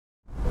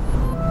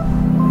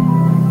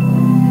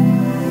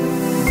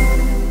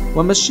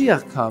When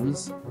Mashiach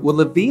comes, will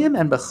Leviim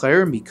and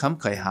Bechorim become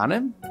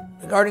Kohanim?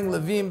 Regarding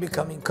Leviim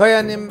becoming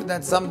Kohanim,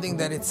 that's something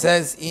that it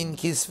says in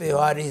Kisvei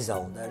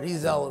Arizal. The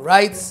Arizal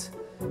writes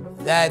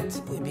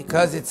that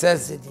because it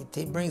says,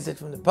 he brings it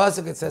from the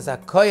Pasuk, it says,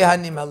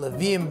 HaKohanim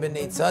HaLeviim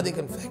B'nei Tzadik.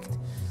 In fact,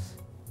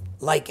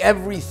 like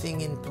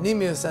everything in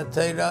Pnimius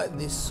HaTorah,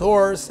 the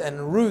source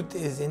and root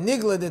is in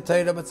Nigla de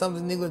Torah, but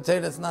something Nigla de Torah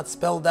that's not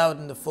spelled out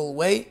in the full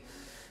way.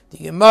 The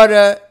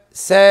Gemara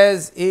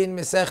says in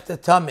Masechta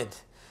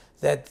Tamid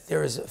that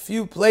there is a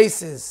few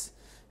places,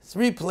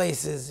 3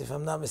 places, if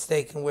I'm not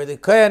mistaken, where the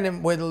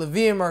Kohanim, where the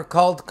Leviim are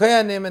called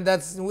Kohanim, and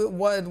that's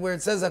where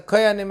it says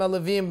Kohanim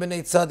HaLeviim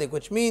B'nei Tzadik,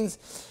 which means,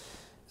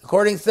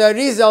 according to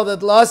Arizal,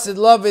 that L'Asid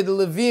Lavid, the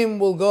Leviim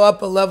will go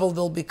up a level,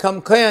 they'll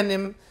become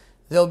Kohanim,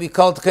 they'll be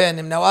called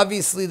Kohanim. Now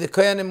obviously the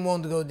Kohanim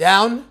won't go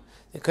down,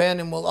 the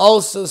Kohanim will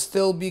also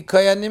still be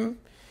Kohanim.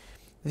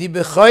 The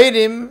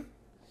Bechorim,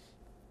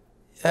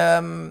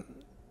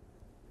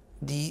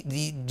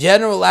 the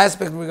general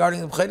aspect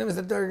regarding the Bechorim is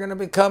that they're going to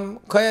become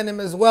Kohanim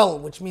as well,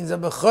 which means a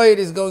Bechoir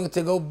is going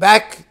to go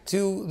back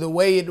to the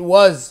way it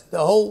was. The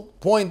whole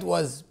point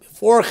was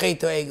before Chet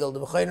Egel,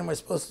 the Bechorim were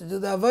supposed to do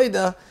the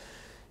Avodah.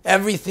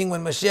 Everything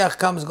when Mashiach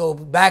comes go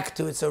back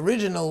to its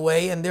original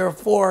way, and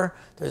therefore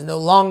there's no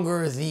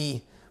longer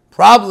the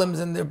problems,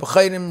 and the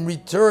Bechorim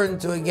return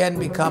to again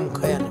become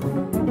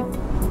Kohanim.